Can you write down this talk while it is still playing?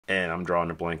And I'm drawing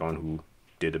a blank on who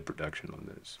did the production on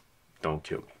this. Don't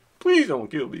kill me. Please don't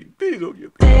kill me. Please don't kill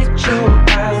me.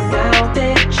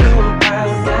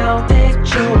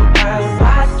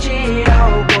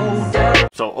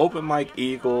 So Open Mike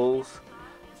Eagles,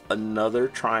 another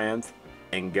triumph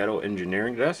in ghetto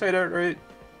engineering. Did I say that right?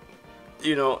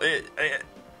 You know,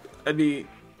 I mean,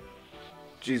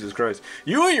 Jesus Christ.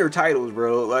 You and your titles,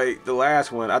 bro. Like the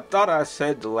last one. I thought I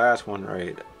said the last one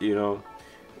right, you know.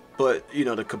 But, you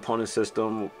know, the component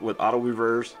system with auto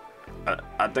reverse.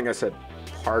 I think I said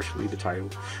partially the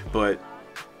title. But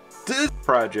this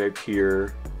project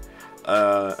here,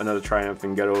 another triumph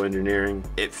in ghetto engineering,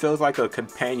 it feels like a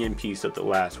companion piece of the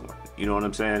last one. You know what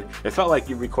I'm saying? It felt like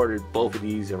you recorded both of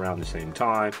these around the same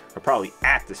time, or probably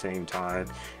at the same time,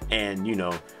 and, you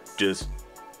know, just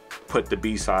put the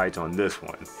B-sides on this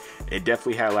one. It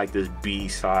definitely had like this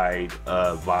B-side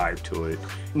vibe to it.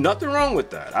 Nothing wrong with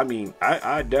that. I mean,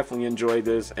 I definitely enjoyed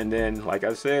this. And then, like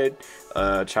I said,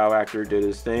 Child Actor did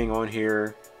his thing on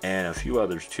here, and a few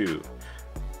others too.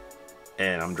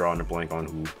 And I'm drawing a blank on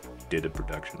who did the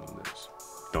production on this.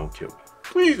 Don't kill me.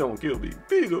 Please don't kill me.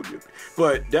 Please don't kill me.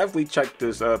 But definitely check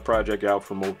this project out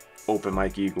from Open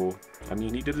Mike Eagle. I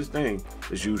mean, he did his thing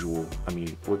as usual. I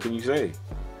mean, what can you say?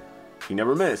 He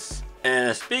never missed.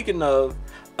 And speaking of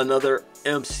another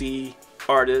MC,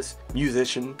 artist,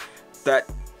 musician that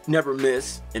never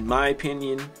miss, in my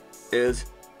opinion, is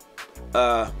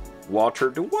Walter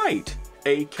Dwight,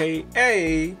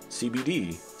 aka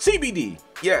CBD. CBD,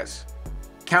 yes.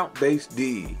 Count Bass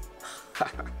D.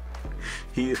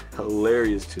 He is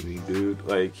hilarious to me, dude.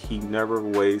 Like, he never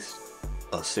wastes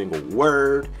a single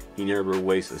word. He never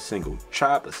wastes a single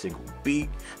chop, a single beat.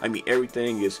 I mean,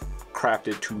 everything is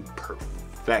crafted to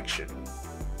perfection.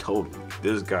 Totally.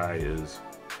 This guy is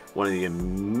one of the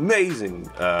amazing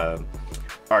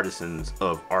artisans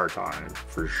of our time,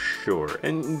 for sure.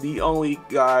 And the only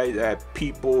guy that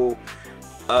people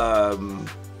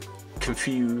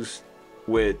confuse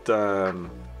with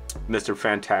Mr.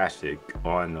 Fantastic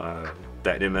on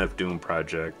that MF Doom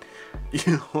project.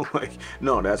 You know, like,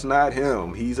 no, that's not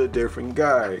him. He's a different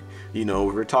guy. You know,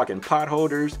 if we're talking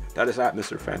potholders, that is not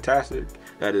Mr. Fantastic.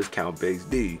 That is Count Bass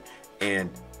D.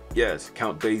 And yes,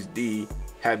 Count Bass D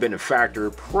had been a factor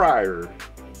prior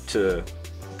to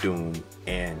Doom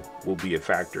and will be a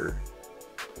factor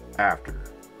after.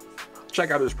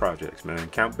 Check out his projects, man.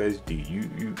 Count Bass D,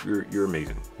 you're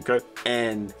amazing. Okay,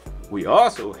 and we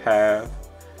also have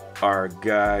our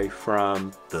guy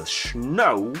from the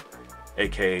Snow,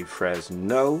 aka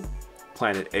Fresno,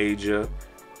 Planet Asia.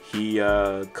 He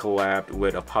collabed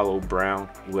with Apollo Brown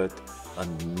with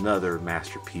another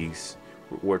masterpiece.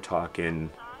 We're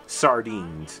talking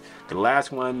Sardines. The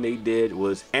last one they did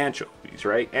was anchovies,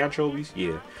 right? Anchovies,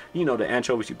 yeah. You know the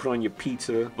anchovies you put on your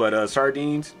pizza. But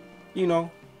sardines, you know,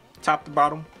 top to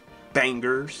bottom,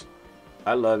 bangers.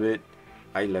 I love it.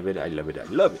 I love it. I love it. I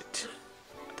love it.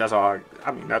 That's all.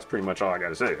 I mean, that's pretty much all I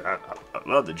gotta say. I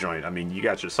love the joint. I mean, you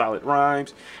got your solid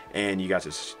rhymes and you got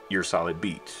your solid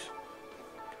beats.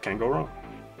 Can't go wrong.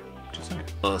 Just saying.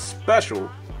 A special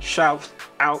shout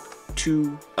out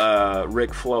to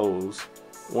Rick Flows,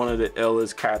 one of the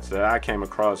illest cats that I came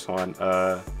across on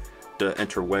the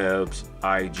interwebs,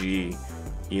 IG.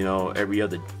 You know, every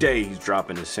other day he's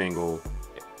dropping a single.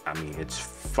 I mean, it's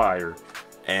fire.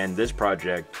 And this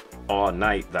project, All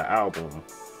Night, the album,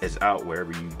 is out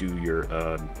wherever you do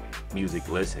your music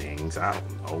listenings. I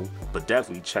don't know, but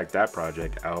definitely check that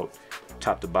project out.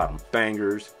 Top to bottom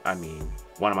bangers. I mean,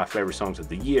 one of my favorite songs of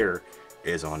the year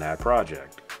is on that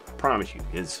project. I promise you,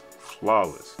 it's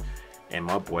flawless. And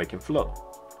my boy can flow.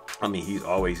 I mean, he's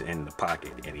always in the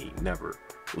pocket and he never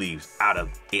leaves out of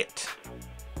it.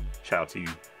 Shout out to you,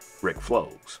 Rick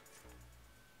Flows.